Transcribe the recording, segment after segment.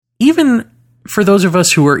even for those of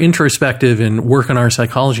us who are introspective and work on our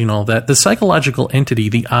psychology and all that, the psychological entity,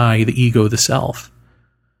 the I, the ego, the self,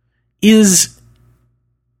 is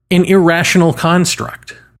an irrational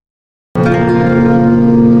construct.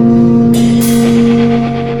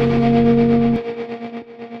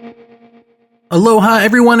 Aloha,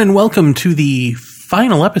 everyone, and welcome to the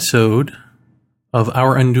final episode of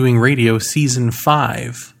Our Undoing Radio Season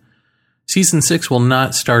 5. Season 6 will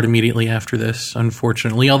not start immediately after this,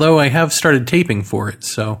 unfortunately, although I have started taping for it,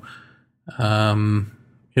 so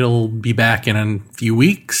it'll be back in a few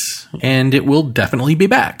weeks, and it will definitely be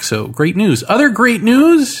back, so great news. Other great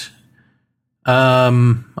news,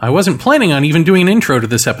 I wasn't planning on even doing an intro to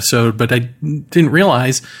this episode, but I didn't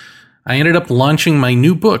realize I ended up launching my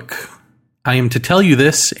new book. I am to tell you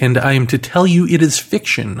this, and I am to tell you it is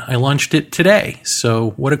fiction. I launched it today,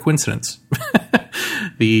 so what a coincidence.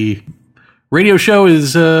 The radio show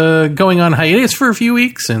is going on hiatus for a few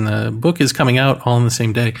weeks, and the book is coming out all on the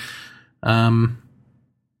same day.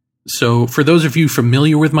 So for those of you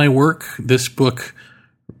familiar with my work, this book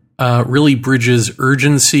really bridges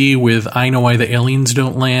urgency with I Know Why the Aliens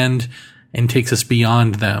Don't Land and takes us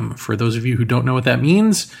beyond them. For those of you who don't know what that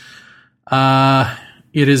means,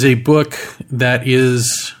 it is a book that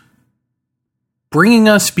is bringing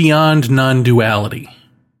us beyond non-duality.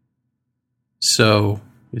 So,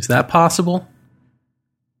 is that possible?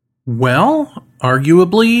 Well,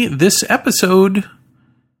 arguably, this episode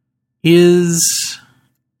is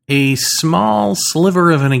a small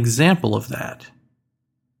sliver of an example of that.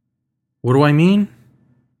 What do I mean?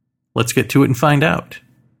 Let's get to it and find out.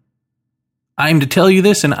 I'm to tell you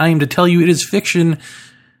this, and I am to tell you it is fiction,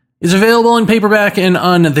 is available in paperback and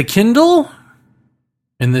on the Kindle.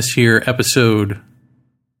 And this here episode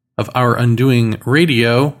of Our Undoing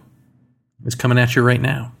Radio is coming at you right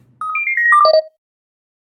now.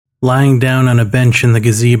 Lying down on a bench in the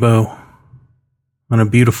gazebo on a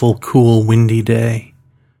beautiful, cool, windy day.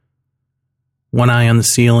 One eye on the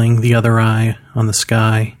ceiling, the other eye on the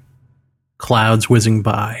sky. Clouds whizzing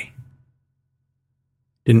by.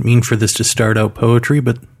 Didn't mean for this to start out poetry,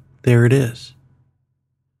 but there it is.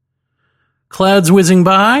 Clouds whizzing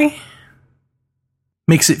by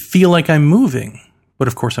makes it feel like I'm moving, but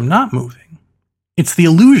of course I'm not moving. It's the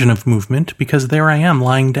illusion of movement because there I am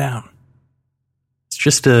lying down. It's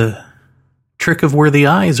just a trick of where the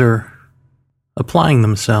eyes are applying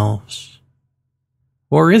themselves.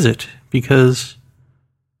 Or is it? Because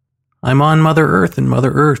I'm on Mother Earth and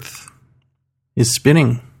Mother Earth is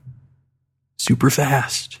spinning super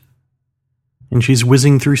fast. And she's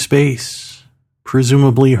whizzing through space,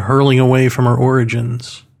 presumably hurling away from our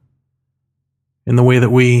origins in the way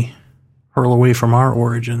that we hurl away from our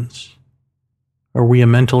origins. Are we a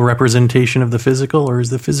mental representation of the physical, or is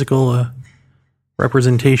the physical a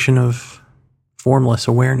representation of formless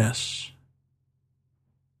awareness?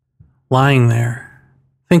 Lying there,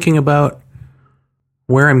 thinking about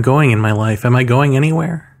where I'm going in my life. Am I going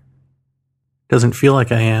anywhere? Doesn't feel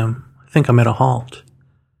like I am. I think I'm at a halt.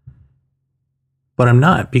 But I'm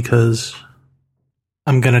not, because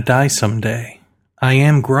I'm going to die someday. I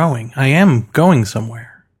am growing. I am going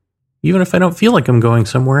somewhere. Even if I don't feel like I'm going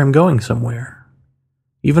somewhere, I'm going somewhere.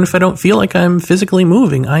 Even if I don't feel like I'm physically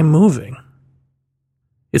moving, I'm moving.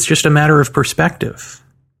 It's just a matter of perspective.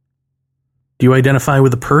 Do you identify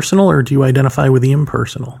with the personal, or do you identify with the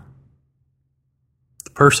impersonal?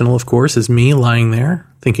 The personal, of course, is me lying there,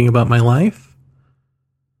 thinking about my life.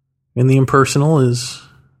 And the impersonal is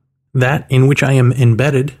that in which I am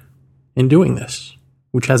embedded in doing this,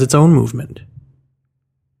 which has its own movement.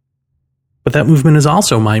 But that movement is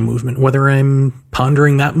also my movement, whether I'm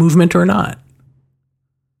pondering that movement or not.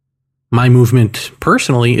 My movement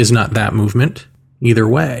personally is not that movement either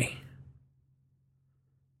way.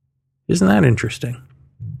 Isn't that interesting?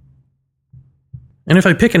 And if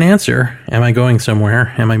I pick an answer, am I going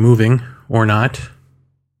somewhere? Am I moving or not?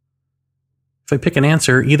 If I pick an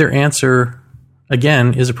answer, either answer,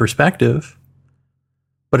 again, is a perspective,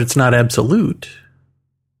 but it's not absolute.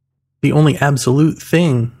 The only absolute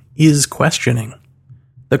thing is questioning.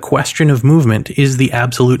 The question of movement is the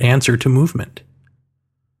absolute answer to movement.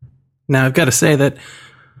 Now, I've got to say that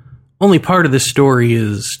only part of this story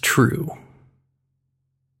is true.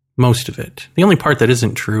 Most of it. The only part that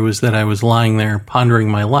isn't true is that I was lying there pondering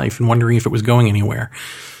my life and wondering if it was going anywhere.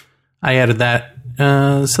 I added that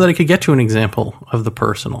so that I could get to an example of the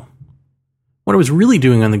personal. What I was really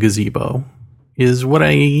doing on the gazebo is what I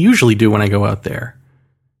usually do when I go out there.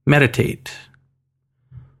 Meditate.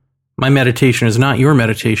 My meditation is not your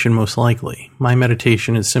meditation, most likely. My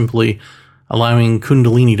meditation is simply allowing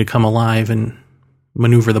kundalini to come alive and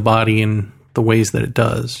maneuver the body in the ways that it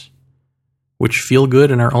does. which feel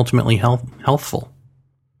good and are ultimately healthful.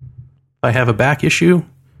 If I have a back issue,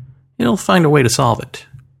 it'll find a way to solve it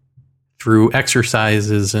through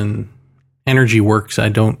exercises and energy works I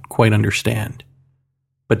don't quite understand,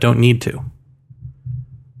 but don't need to.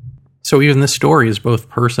 So even this story is both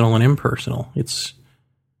personal and impersonal. It's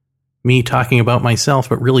me talking about myself,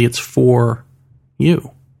 but really it's for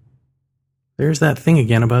you. There's that thing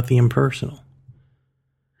again about the impersonal.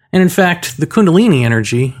 And in fact, the kundalini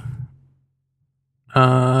energy,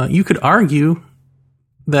 you could argue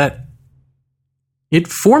that it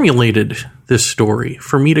formulated this story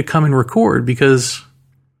for me to come and record, because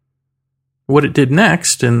what it did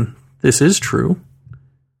next, and this is true,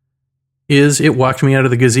 is it walked me out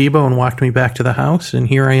of the gazebo and walked me back to the house, and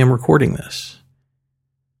here I am recording this.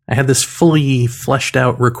 I had this fully fleshed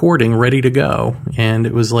out recording ready to go, and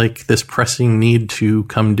it was like this pressing need to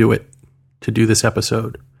come do it, to do this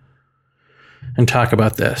episode and talk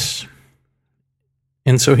about this.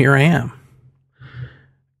 And so here I am.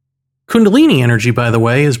 Kundalini energy, by the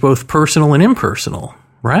way, is both personal and impersonal,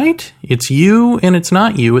 right? It's you and it's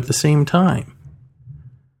not you at the same time.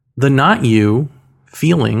 The not you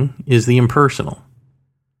feeling is the impersonal,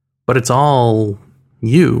 but it's all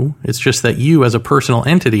you. It's just that you as a personal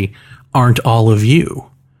entity aren't all of you,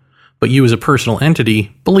 but you as a personal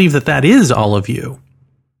entity believe that that is all of you.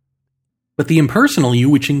 But the impersonal you,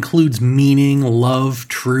 which includes meaning, love,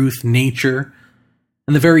 truth, nature,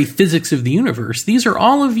 and the very physics of the universe, these are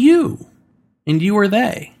all of you, and you are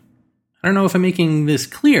they. I don't know if I'm making this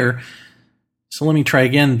clear, so let me try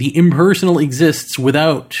again. The impersonal exists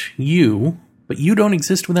without you, but you don't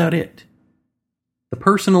exist without it. The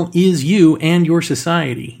personal is you and your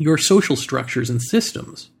society, your social structures and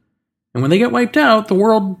systems. And when they get wiped out, the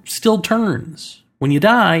world still turns. When you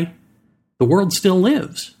die, the world still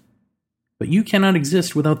lives. But you cannot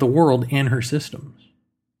exist without the world and her systems.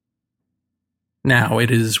 Now, it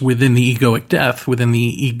is within the egoic death, within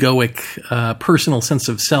the egoic personal sense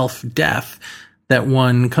of self-death, that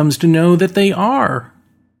one comes to know that they are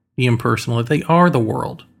the impersonal, that they are the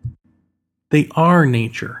world. They are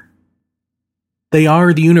nature. They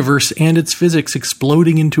are the universe and its physics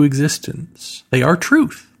exploding into existence. They are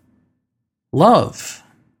truth, love,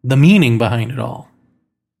 the meaning behind it all.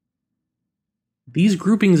 These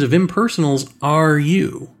groupings of impersonals are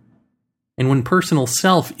you. And when personal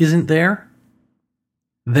self isn't there,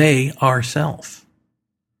 they are self.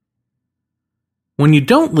 When you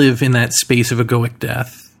don't live in that space of egoic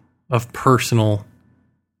death, of personal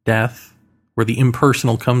death, where the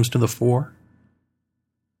impersonal comes to the fore,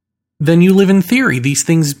 then you live in theory. These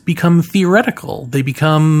things become theoretical. They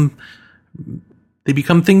become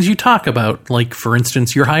things you talk about, like, for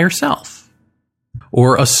instance, your higher self,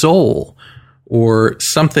 or a soul, or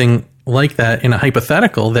something like that in a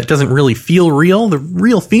hypothetical that doesn't really feel real. The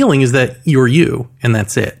real feeling is that you're you, and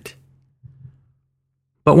that's it.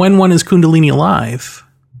 But when one is Kundalini alive,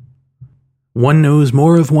 one knows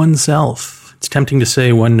more of oneself. It's tempting to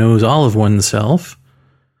say one knows all of oneself,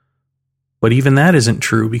 but even that isn't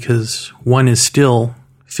true, because one is still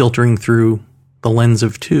filtering through the lens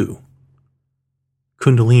of two,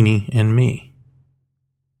 Kundalini and me.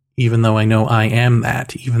 Even though I know I am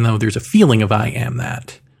that, even though there's a feeling of I am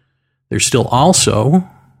that, there's still also,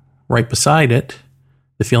 right beside it,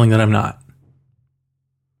 the feeling that I'm not.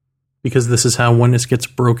 Because this is how oneness gets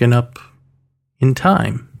broken up in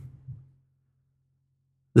time.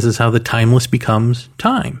 This is how the timeless becomes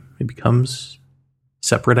time. It becomes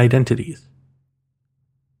separate identities.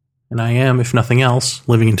 And I am, if nothing else,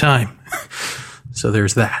 living in time. So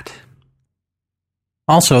there's that.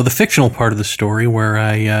 Also, the fictional part of the story where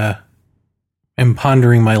I am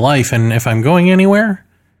pondering my life and if I'm going anywhere,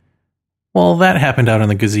 well, that happened out on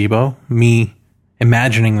the gazebo, me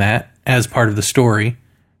imagining that as part of the story.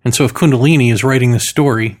 And so if Kundalini is writing the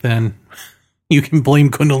story, then you can blame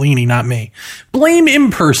Kundalini, not me. Blame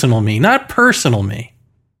impersonal me, not personal me.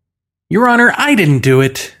 Your Honor, I didn't do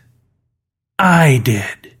it. I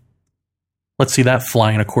did. Let's see that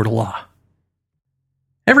fly in a court of law.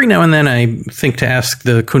 Every now and then I think to ask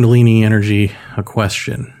the Kundalini energy a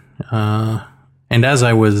question. And as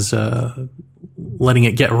I was letting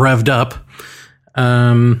it get revved up,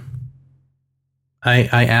 I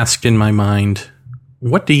asked in my mind,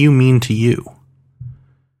 what do you mean to you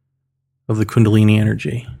of the Kundalini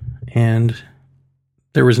energy? And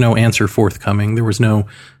there was no answer forthcoming. There was no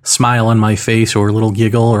smile on my face or little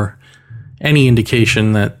giggle or any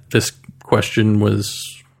indication that this question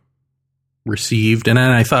was received. And then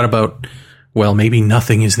I thought about, well, maybe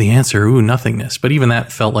nothing is the answer. Ooh, nothingness. But even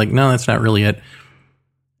that felt like, no, that's not really it.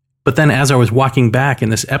 But then as I was walking back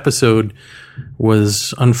and this episode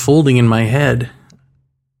was unfolding in my head,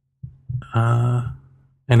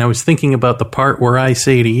 And I was thinking about the part where I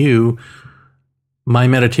say to you, my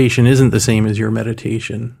meditation isn't the same as your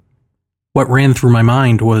meditation. What ran through my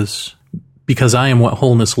mind was, because I am what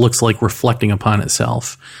wholeness looks like reflecting upon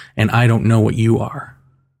itself, and I don't know what you are.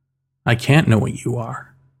 I can't know what you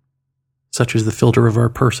are. Such is the filter of our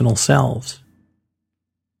personal selves.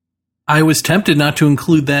 I was tempted not to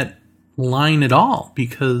include that line at all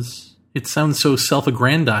because it sounds so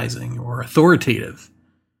self-aggrandizing or authoritative.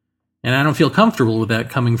 And I don't feel comfortable with that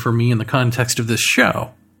coming from me in the context of this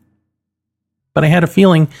show. But I had a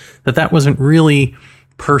feeling that that wasn't really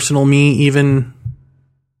personal me even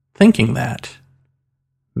thinking that.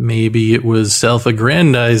 Maybe it was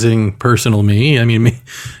self-aggrandizing personal me. I mean,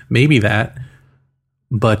 maybe that.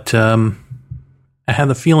 But I had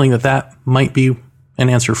the feeling that that might be an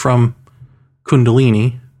answer from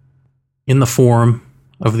kundalini in the form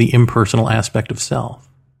of the impersonal aspect of self.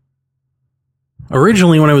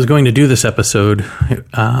 Originally, when I was going to do this episode,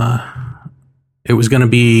 it was going to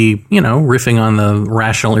be, riffing on the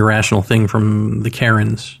rational, irrational thing from the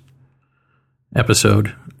Karens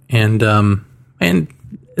episode. And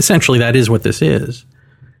essentially that is what this is.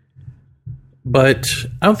 But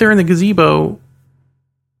out there in the gazebo,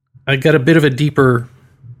 I got a bit of a deeper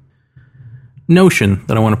notion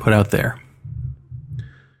that I want to put out there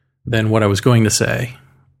than what I was going to say.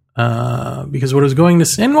 Because what I was going to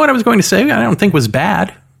say, I don't think was bad.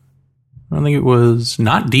 I don't think it was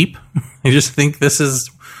not deep. I just think this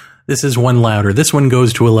is one louder. This one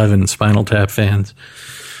goes to 11, Spinal Tap fans.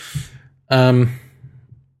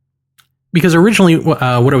 Because originally what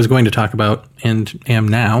I was going to talk about, and am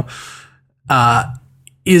now,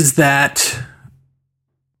 is that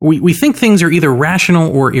we think things are either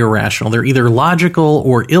rational or irrational. They're either logical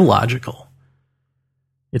or illogical.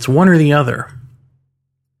 It's one or the other.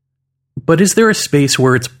 But is there a space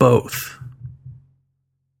where it's both?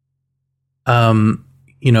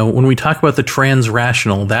 When we talk about the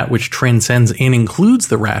trans-rational, that which transcends and includes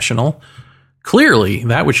the rational, clearly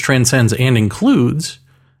that which transcends and includes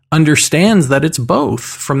understands that it's both.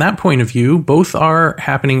 From that point of view, both are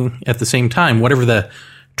happening at the same time. Whatever the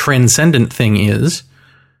transcendent thing is,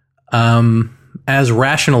 as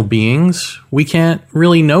rational beings, we can't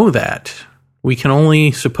really know that. We can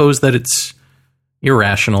only suppose that it's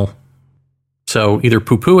irrational. So either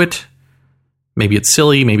poo-poo it, maybe it's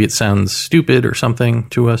silly, maybe it sounds stupid or something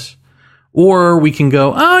to us, or we can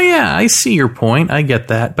go, oh yeah, I see your point, I get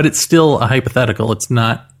that, but it's still a hypothetical. It's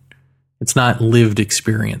not lived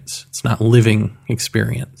experience. It's not living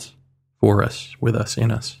experience for us, with us,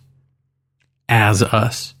 in us, as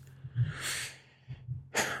us.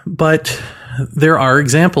 But there are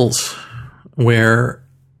examples where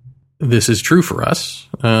this is true for us.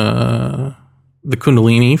 The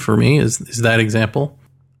kundalini, for me, is that example.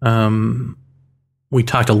 We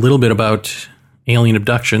talked a little bit about alien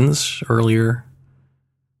abductions earlier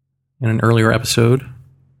in an earlier episode.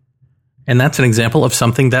 And that's an example of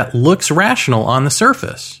something that looks rational on the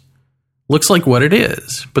surface. Looks like what it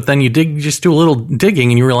is. But then you just do a little digging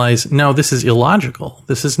and you realize, no, this is illogical.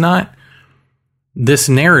 This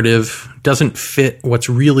narrative doesn't fit what's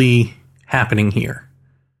really happening here.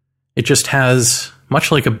 It just has,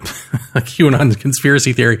 much like a QAnon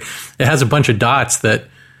conspiracy theory, it has a bunch of dots that,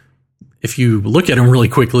 if you look at them really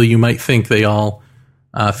quickly, you might think they all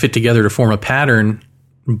fit together to form a pattern,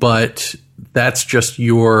 but that's just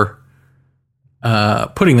your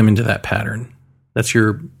putting them into that pattern. That's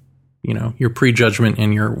your prejudgment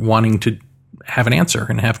and your wanting to have an answer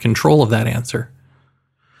and have control of that answer.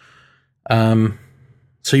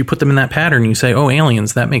 So you put them in that pattern and you say, oh,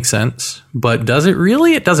 aliens, that makes sense. But does it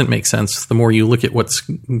really? It doesn't make sense the more you look at what's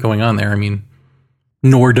going on there. I mean,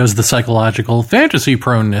 nor does the psychological fantasy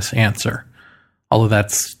proneness answer. Although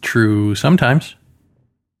that's true sometimes.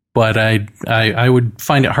 But I would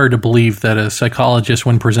find it hard to believe that a psychologist,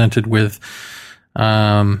 when presented with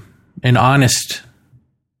an honest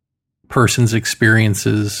person's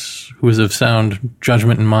experiences who is of sound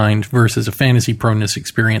judgment and mind versus a fantasy proneness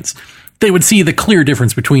experience, they would see the clear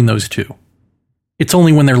difference between those two. It's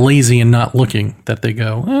only when they're lazy and not looking that they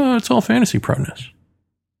go, oh, it's all fantasy proneness.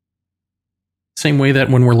 Same way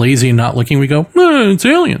that when we're lazy and not looking, we go, oh, it's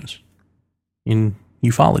aliens in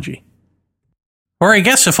ufology. Or I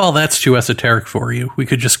guess if all that's too esoteric for you, we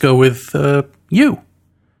could just go with you.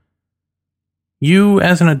 You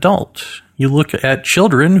as an adult. You look at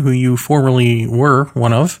children who you formerly were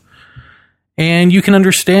one of, and you can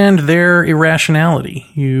understand their irrationality.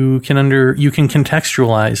 You can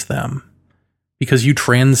contextualize them because you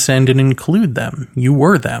transcend and include them. You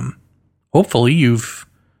were them. Hopefully you've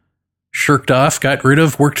shirked off, got rid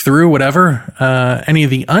of, worked through, whatever, any of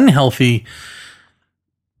the unhealthy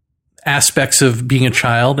aspects of being a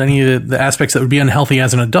child, any of the aspects that would be unhealthy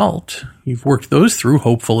as an adult. You've worked those through,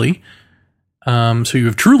 hopefully. So you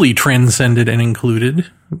have truly transcended and included.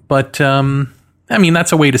 But, I mean,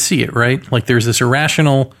 that's a way to see it, right? Like there's this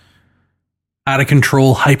irrational, out of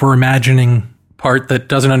control, hyper imagining part that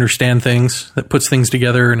doesn't understand things, that puts things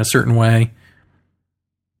together in a certain way.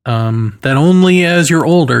 That only as you're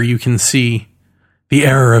older you can see the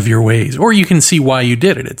error of your ways, or you can see why you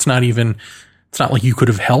did it. It's not like you could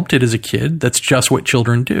have helped it as a kid. That's just what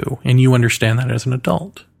children do, and you understand that as an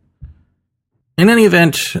adult. In any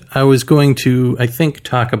event, I was going to, I think,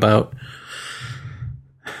 talk about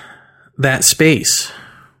that space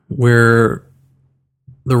where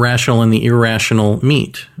the rational and the irrational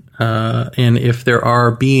meet. And if there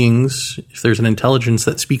are beings, if there's an intelligence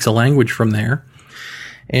that speaks a language from there,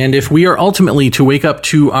 and if we are ultimately to wake up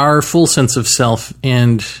to our full sense of self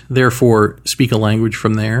and therefore speak a language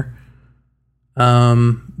from there,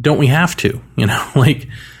 don't we have to? Like,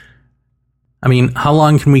 I mean, how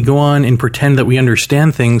long can we go on and pretend that we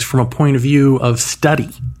understand things from a point of view of study?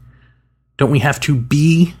 Don't we have to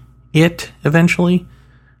be it eventually?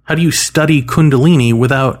 How do you study kundalini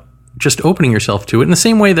without just opening yourself to it? In the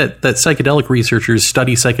same way that psychedelic researchers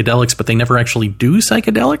study psychedelics, but they never actually do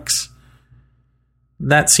psychedelics?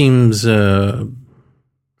 That seems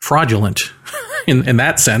fraudulent in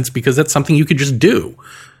that sense, because that's something you could just do.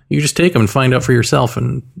 You just take them and find out for yourself,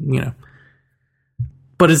 and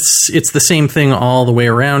But it's the same thing all the way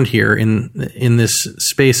around here in this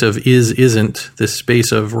space of isn't, this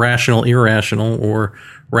space of rational irrational or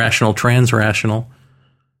rational transrational.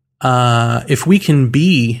 If we can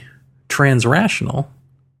be transrational,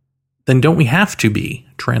 then don't we have to be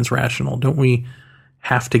transrational? Don't we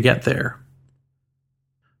have to get there?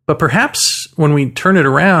 But perhaps when we turn it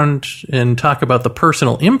around and talk about the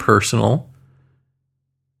personal impersonal,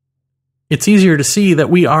 it's easier to see that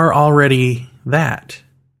we are already that.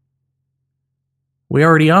 We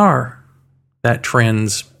already are that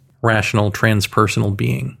transrational, transpersonal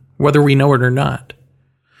being, whether we know it or not.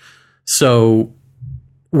 So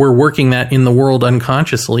we're working that in the world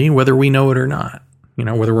unconsciously, whether we know it or not.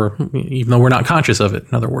 Even though we're not conscious of it,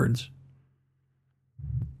 in other words.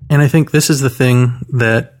 And I think this is the thing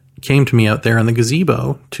that came to me out there on the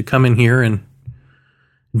gazebo, to come in here and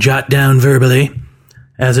jot down verbally,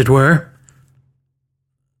 as it were,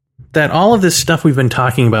 that all of this stuff we've been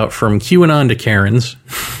talking about, from QAnon to Karens,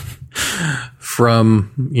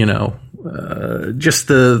 from, just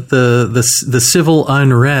the civil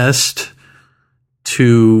unrest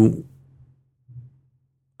to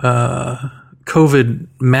COVID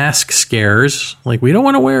mask scares, like we don't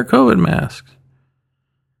want to wear COVID masks.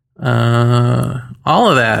 All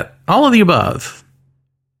of that, all of the above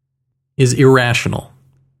is irrational.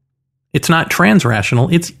 It's not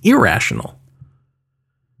transrational, it's irrational.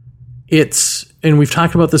 And we've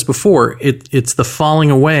talked about this before, it's the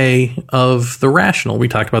falling away of the rational. We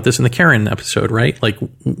talked about this in the Karen episode, right? Like,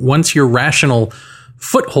 once your rational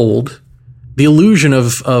foothold, the illusion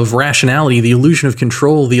of rationality, the illusion of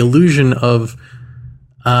control, the illusion of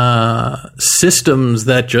systems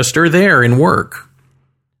that just are there and work,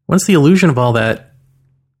 once the illusion of all that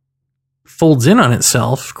folds in on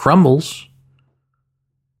itself, crumbles,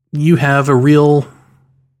 you have a real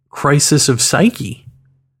crisis of psyche,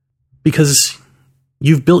 because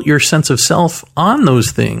you've built your sense of self on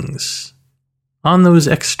those things, on those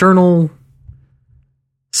external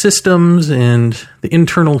systems and the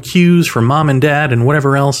internal cues from mom and dad and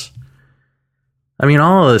whatever else. I mean,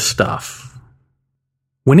 all of this stuff.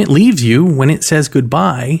 When it leaves you, when it says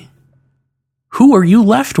goodbye, who are you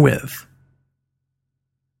left with?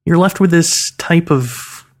 You're left with this type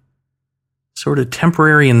of sort of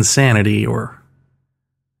temporary insanity, or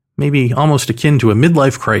maybe almost akin to a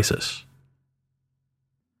midlife crisis.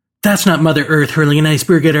 That's not Mother Earth hurling an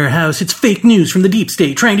iceberg at our house. It's fake news from the deep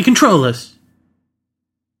state trying to control us.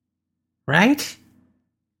 Right?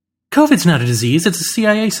 COVID's not a disease. It's a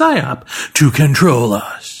CIA psyop to control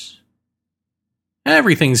us.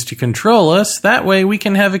 Everything's to control us. That way we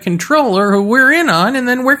can have a controller who we're in on, and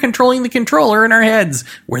then we're controlling the controller in our heads,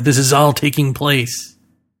 where this is all taking place.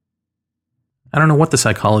 I don't know what the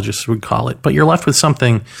psychologists would call it, but you're left with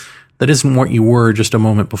something that isn't what you were just a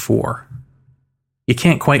moment before. You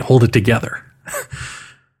can't quite hold it together.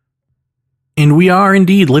 And we are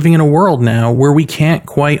indeed living in a world now where we can't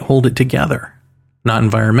quite hold it together. Not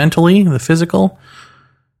environmentally, the physical,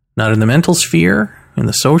 not in the mental sphere, in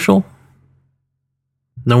the social.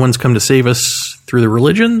 No one's come to save us through the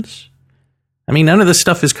religions. I mean, none of this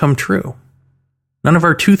stuff has come true. None of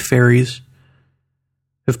our tooth fairies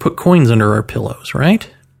have put coins under our pillows, right?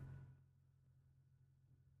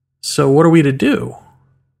 So what are we to do?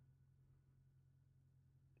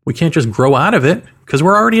 We can't just grow out of it because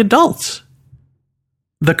we're already adults.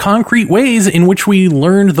 The concrete ways in which we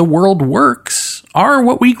learned the world works are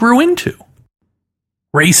what we grew into.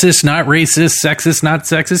 Racist, not racist, sexist, not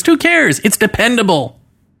sexist. Who cares? It's dependable.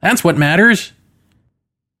 That's what matters.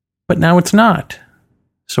 But now it's not.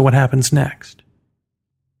 So what happens next?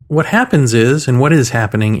 What happens is, and what is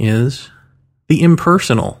happening is, the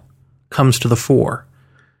impersonal comes to the fore.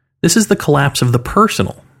 This is the collapse of the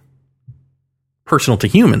personal. Personal to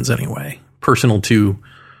humans, anyway. Personal to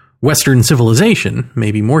Western civilization,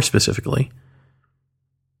 maybe more specifically.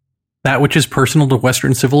 That which is personal to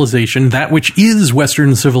Western civilization, that which is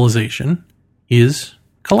Western civilization, is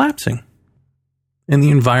collapsing. And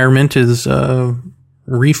the environment is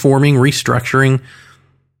reforming, restructuring,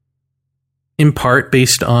 in part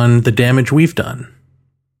based on the damage we've done.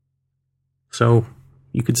 So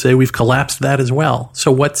you could say we've collapsed that as well.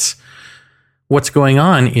 So what's going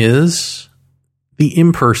on is the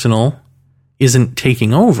impersonal isn't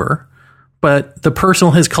taking over, but the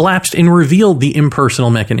personal has collapsed and revealed the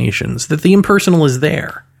impersonal machinations, that the impersonal is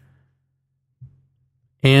there.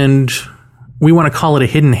 And we want to call it a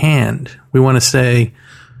hidden hand. We want to say,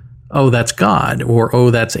 oh, that's God, or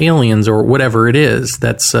oh, that's aliens, or whatever it is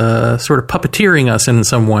that's sort of puppeteering us in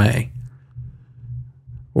some way.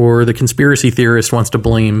 Or the conspiracy theorist wants to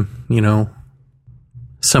blame,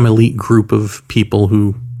 some elite group of people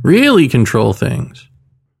who really control things.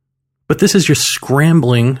 But this is just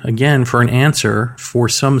scrambling, again, for an answer for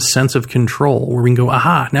some sense of control where we can go,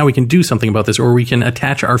 aha, now we can do something about this, or we can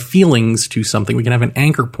attach our feelings to something. We can have an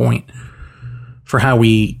anchor point for how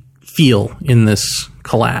we feel in this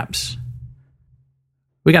collapse.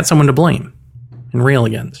 We got someone to blame and rail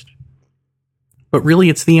against. But really,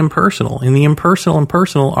 it's the impersonal. And the impersonal and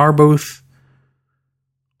personal are both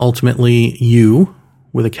ultimately you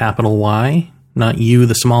with a capital Y, not you,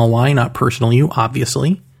 the small y, not personal you,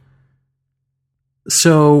 obviously.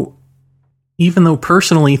 So even though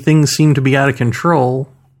personally things seem to be out of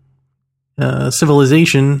control,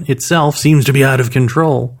 civilization itself seems to be out of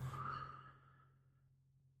control.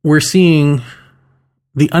 We're seeing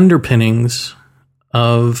the underpinnings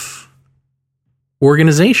of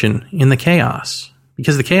organization in the chaos,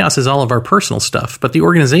 because the chaos is all of our personal stuff, but the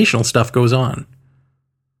organizational stuff goes on.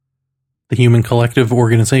 The human collective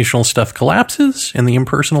organizational stuff collapses, and the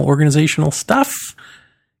impersonal organizational stuff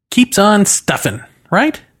keeps on stuffing,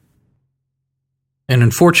 right? And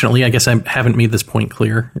unfortunately, I guess I haven't made this point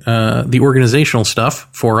clear. The organizational stuff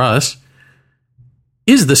for us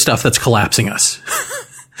is the stuff that's collapsing us.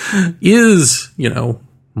 Is,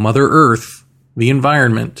 Mother Earth, the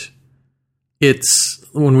environment. It's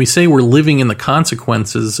when we say we're living in the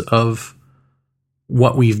consequences of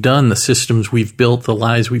what we've done, the systems we've built, the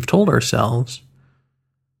lies we've told ourselves.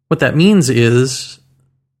 What that means is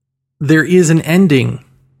there is an ending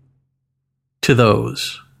to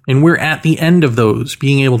those. And we're at the end of those,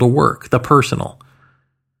 being able to work, the personal.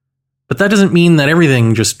 But that doesn't mean that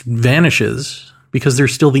everything just vanishes, because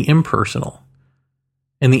there's still the impersonal.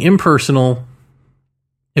 And the impersonal,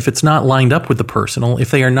 if it's not lined up with the personal,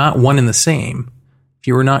 if they are not one and the same, if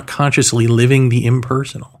you are not consciously living the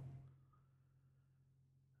impersonal.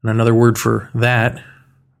 And another word for that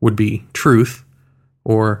would be truth,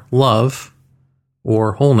 or love,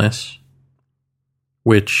 or wholeness,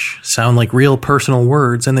 which sound like real personal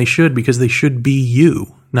words, and they should, because they should be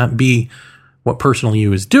you, not be what personal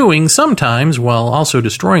you is doing sometimes while also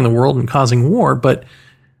destroying the world and causing war, but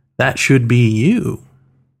that should be you.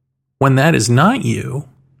 When that is not you,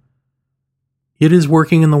 it is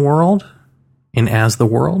working in the world and as the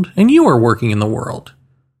world, and you are working in the world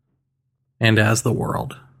and as the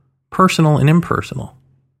world, personal and impersonal.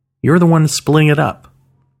 You're the one splitting it up,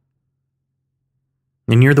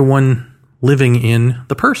 and you're the one living in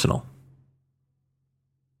the personal,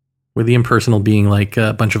 with the impersonal being like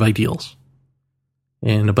a bunch of ideals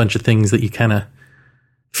and a bunch of things that you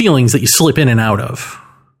feelings that you slip in and out of.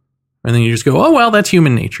 And then you just go, oh, well, that's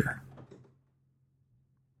human nature.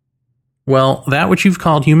 Well, that which you've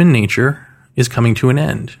called human nature is coming to an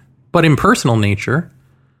end. But impersonal nature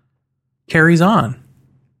carries on,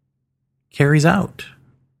 carries out,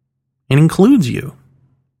 and includes you.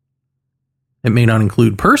 It may not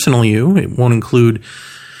include personal you. It won't include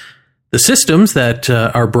the systems that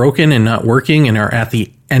are broken and not working and are at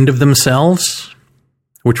the end of themselves,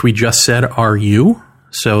 which we just said are you.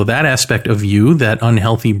 So that aspect of you, that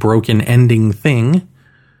unhealthy, broken, ending thing,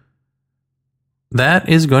 that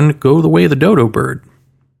is going to go the way of the dodo bird.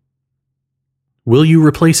 Will you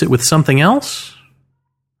replace it with something else?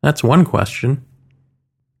 That's one question.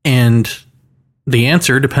 And the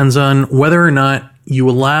answer depends on whether or not you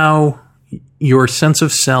allow your sense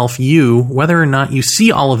of self, you, whether or not you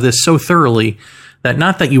see all of this so thoroughly that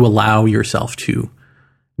not that you allow yourself to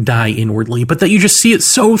die inwardly, but that you just see it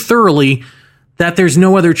so thoroughly that there's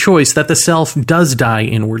no other choice, that the self does die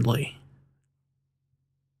inwardly.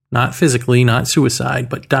 Not physically, not suicide,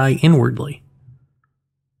 but die inwardly.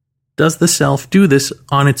 Does the self do this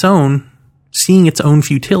on its own, seeing its own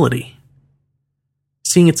futility?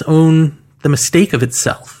 Seeing the mistake of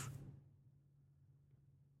itself?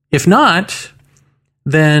 If not,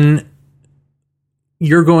 then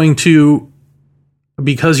you're going to,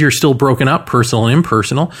 because you're still broken up, personal and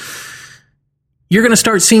impersonal, you're going to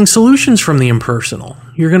start seeing solutions from the impersonal.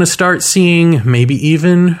 You're going to start seeing maybe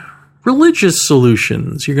even religious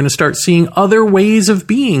solutions. You're going to start seeing other ways of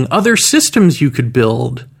being, other systems you could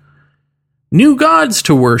build, new gods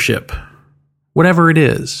to worship, whatever it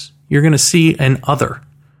is. You're going to see an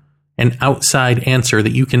outside answer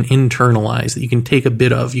that you can internalize, that you can take a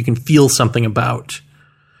bit of, you can feel something about,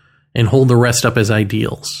 and hold the rest up as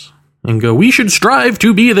ideals. And go, we should strive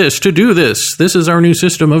to be this, to do this. This is our new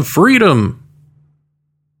system of freedom.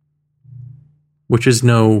 Which is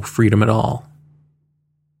no freedom at all.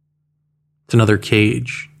 It's another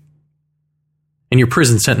cage. And your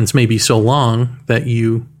prison sentence may be so long that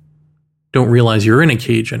you don't realize you're in a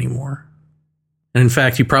cage anymore. And in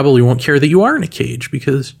fact, you probably won't care that you are in a cage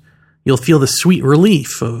because you'll feel the sweet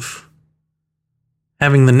relief of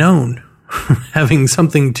having the known, having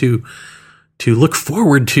something to look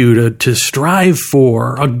forward to strive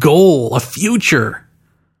for, a goal, a future.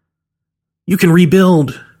 You can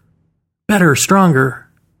rebuild better, stronger,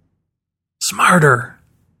 smarter.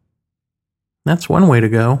 That's one way to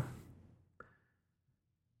go.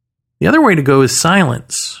 The other way to go is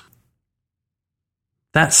silence.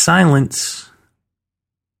 That silence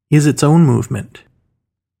is its own movement,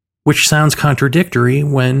 which sounds contradictory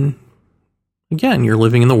when, again, you're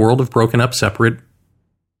living in the world of broken up, separate,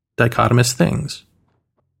 dichotomous things.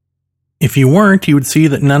 If you weren't, you would see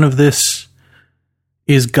that none of this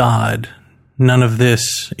is God. None of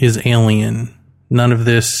this is alien. None of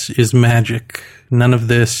this is magic. None of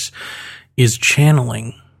this is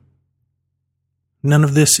channeling. None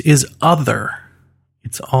of this is other.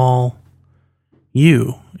 It's all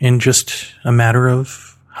you, and just a matter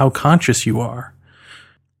of how conscious you are.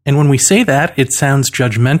 And when we say that, it sounds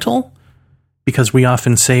judgmental because we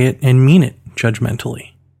often say it and mean it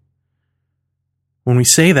judgmentally. When we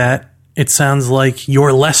say that, it sounds like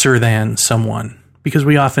you're lesser than someone because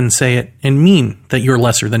we often say it and mean that you're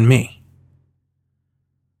lesser than me.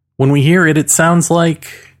 When we hear it, it sounds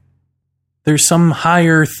like there's some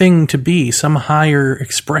higher thing to be, some higher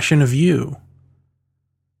expression of you.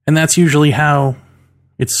 And that's usually how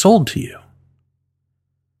it's sold to you.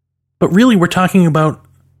 But really, we're talking about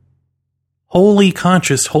wholly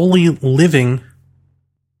conscious, wholly living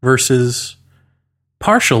versus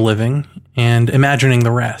partial living and imagining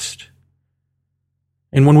the rest.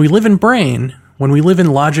 And when we live in brain, when we live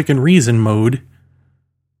in logic and reason mode,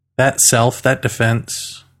 that self, that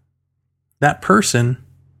defense, that person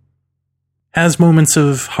has moments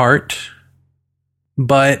of heart,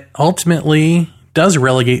 but ultimately does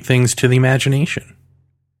relegate things to the imagination.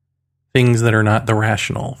 Things that are not the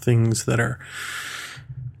rational, things that are,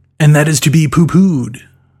 and that is to be poo-pooed.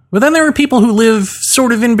 But then there are people who live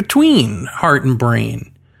sort of in between heart and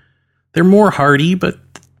brain. They're more hearty, but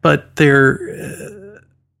they're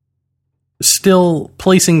still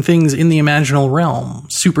placing things in the imaginal realm,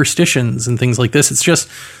 superstitions and things like this. It's just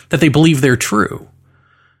that they believe they're true.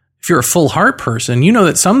 If you're a full heart person, you know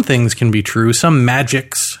that some things can be true. Some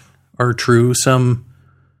magics are true. Some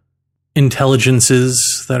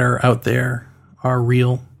intelligences that are out there are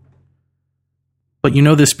real. But you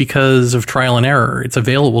know this because of trial and error. It's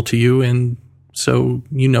available to you, and so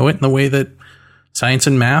you know it in the way that science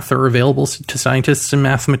and math are available to scientists and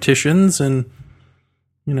mathematicians, and,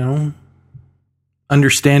 you know,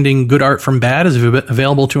 understanding good art from bad is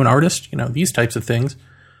available to an artist, you know, these types of things.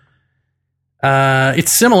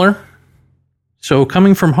 It's similar. So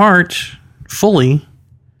coming from heart fully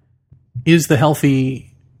is the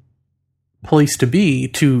healthy place to be,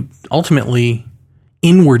 to ultimately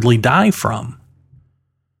inwardly die from.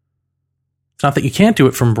 It's not that you can't do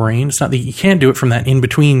it from brain. It's not that you can't do it from that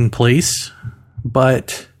in-between place,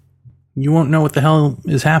 but you won't know what the hell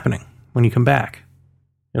is happening when you come back.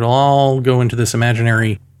 It'll all go into this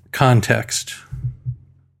imaginary context.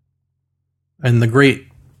 And the great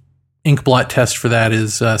inkblot test for that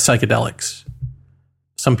is psychedelics.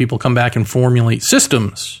 Some people come back and formulate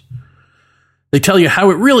systems. They tell you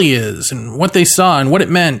how it really is and what they saw and what it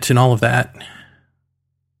meant and all of that.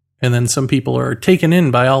 And then some people are taken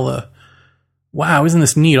in by all wow, isn't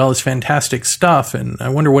this neat? All this fantastic stuff. And I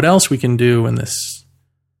wonder what else we can do in this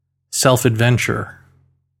self-adventure.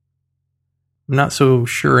 I'm not so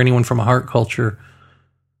sure anyone from a heart culture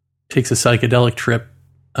takes a psychedelic trip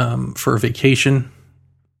for a vacation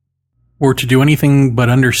or to do anything but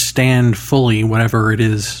understand fully whatever it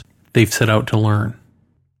is they've set out to learn.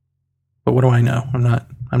 But what do I know?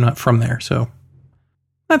 I'm not from there, so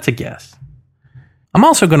that's a guess. I'm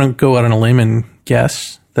also going to go out on a limb and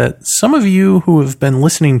guess that some of you who have been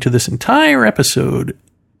listening to this entire episode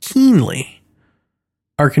keenly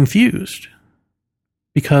are confused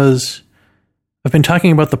because I've been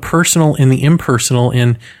talking about the personal and the impersonal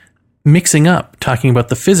and mixing up, talking about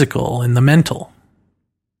the physical and the mental,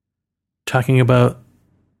 talking about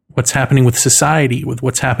what's happening with society, with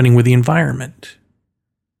what's happening with the environment,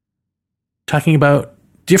 talking about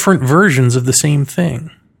different versions of the same thing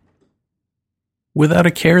without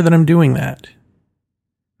a care that I'm doing that.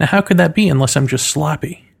 Now, how could that be unless I'm just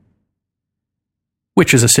sloppy?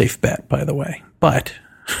 Which is a safe bet, by the way. But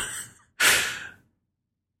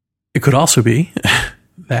it could also be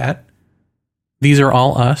that these are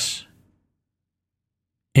all us,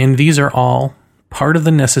 and these are all part of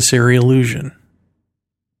the necessary illusion.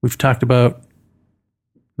 We've talked about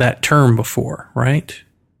that term before, right?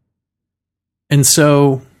 And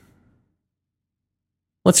so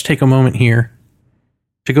let's take a moment here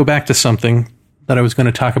to go back to something that I was going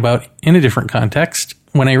to talk about in a different context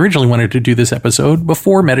when I originally wanted to do this episode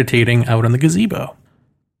before meditating out on the gazebo,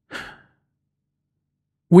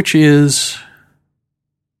 which is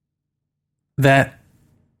that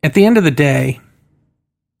at the end of the day,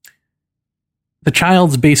 the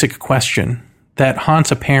child's basic question that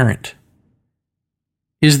haunts a parent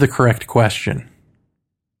is the correct question.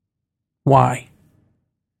 Why?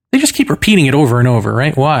 They just keep repeating it over and over,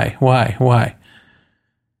 right? Why?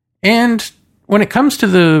 And when it comes to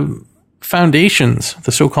the foundations,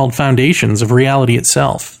 the so-called foundations of reality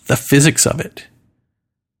itself, the physics of it,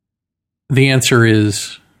 the answer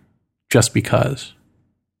is just because.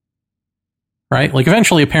 Right? Like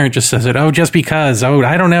eventually a parent just says it, oh, just because, oh,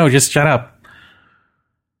 I don't know, just shut up.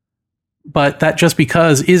 But that just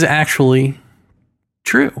because is actually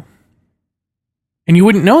true. And you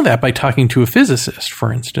wouldn't know that by talking to a physicist,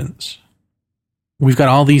 for instance. We've got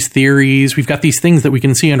all these theories. We've got these things that we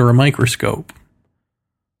can see under a microscope.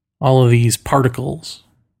 All of these particles.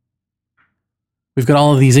 We've got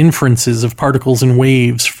all of these inferences of particles and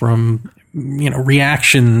waves from,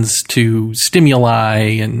 reactions to stimuli.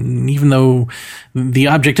 And even though the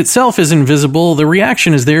object itself is invisible, the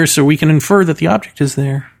reaction is there, so we can infer that the object is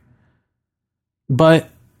there. But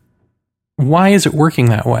why is it working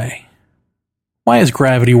that way? Why is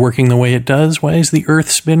gravity working the way it does? Why is the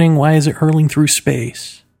Earth spinning? Why is it hurling through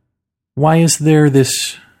space? Why is there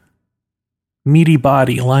this meaty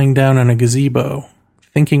body lying down on a gazebo,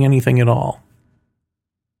 thinking anything at all?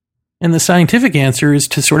 And the scientific answer is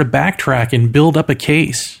to sort of backtrack and build up a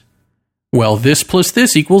case. Well, this plus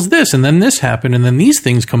this equals this, and then this happened, and then these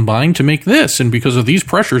things combined to make this, and because of these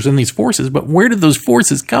pressures and these forces. But where did those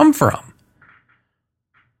forces come from?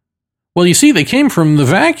 Well, you see, they came from the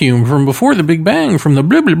vacuum, from before the Big Bang, from the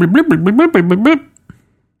blip, blip, blip, blip, blip, blip, blip, blip, blip.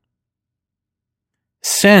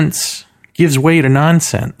 Sense gives way to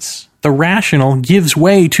nonsense. The rational gives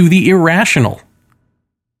way to the irrational.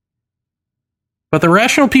 But the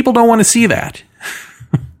rational people don't want to see that.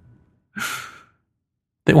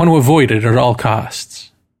 They want to avoid it at all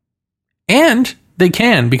costs. And they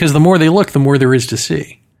can, because the more they look, the more there is to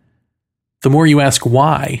see. The more you ask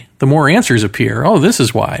why, the more answers appear. Oh, this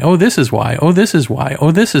is why. Oh, this is why. Oh, this is why.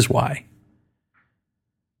 Oh, this is why.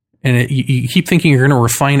 And you keep thinking you're going to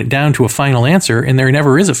refine it down to a final answer, and there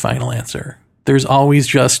never is a final answer. There's always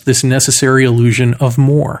just this necessary illusion of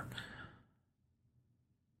more.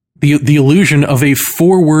 The illusion of a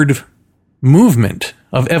forward movement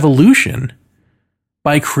of evolution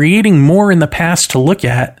by creating more in the past to look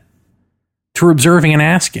at through observing and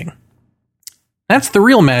asking. That's the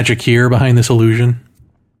real magic here behind this illusion.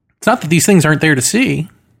 It's not that these things aren't there to see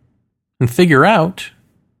and figure out.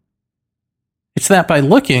 It's that by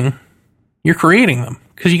looking, you're creating them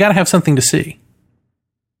because you got to have something to see.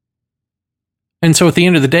 And so at the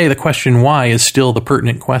end of the day, the question why is still the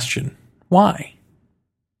pertinent question. Why?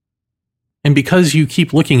 And because you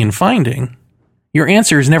keep looking and finding, your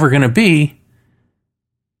answer is never going to be,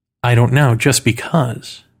 I don't know, just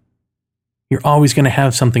because. You're always going to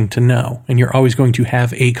have something to know, and you're always going to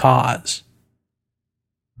have a cause.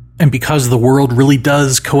 And because the world really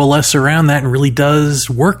does coalesce around that and really does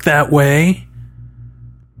work that way,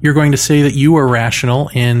 you're going to say that you are rational,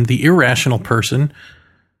 and the irrational person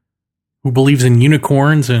who believes in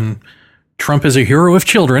unicorns and Trump is a hero of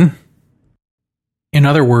children In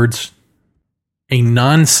other words, a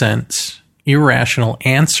nonsense, irrational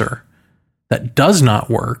answer that does not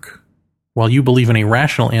work, while you believe in a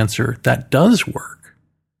rational answer that does work.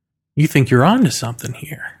 You think you're onto something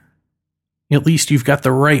here. At least you've got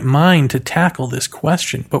the right mind to tackle this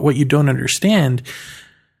question. But what you don't understand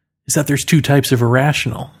is that there's two types of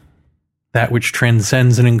irrational. That which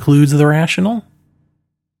transcends and includes the rational,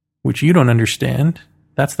 which you don't understand.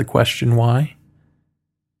 That's the question why.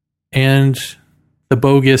 And the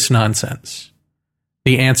bogus nonsense.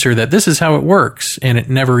 The answer that this is how it works, and it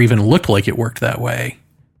never even looked like it worked that way,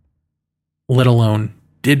 let alone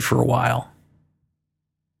did for a while.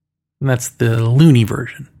 And that's the loony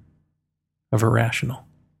version of irrational.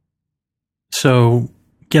 So,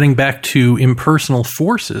 getting back to impersonal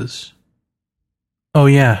forces, oh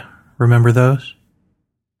yeah, remember those?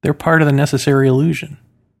 They're part of the necessary illusion.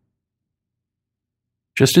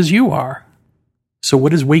 Just as you are. So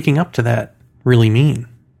what does waking up to that really mean?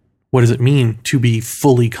 What does it mean to be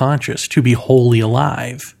fully conscious, to be wholly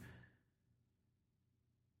alive?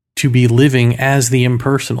 To be living as the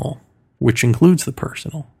impersonal, which includes the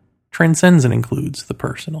personal, transcends and includes the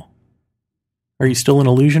personal. Are you still an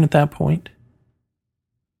illusion at that point?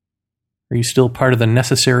 Are you still part of the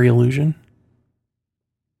necessary illusion?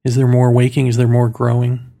 Is there more waking? Is there more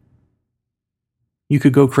growing? You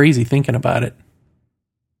could go crazy thinking about it.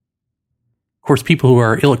 Of course, people who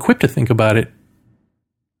are ill-equipped to think about it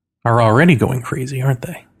are already going crazy, aren't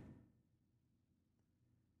they?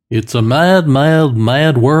 It's a mad, mad,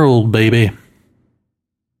 mad world, baby.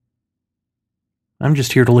 I'm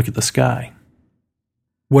just here to look at the sky.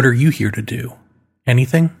 What are you here to do?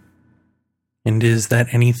 Anything? And is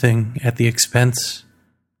that anything at the expense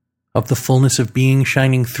of the fullness of being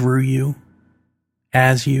shining through you,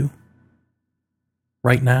 as you,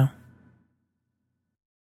 right now?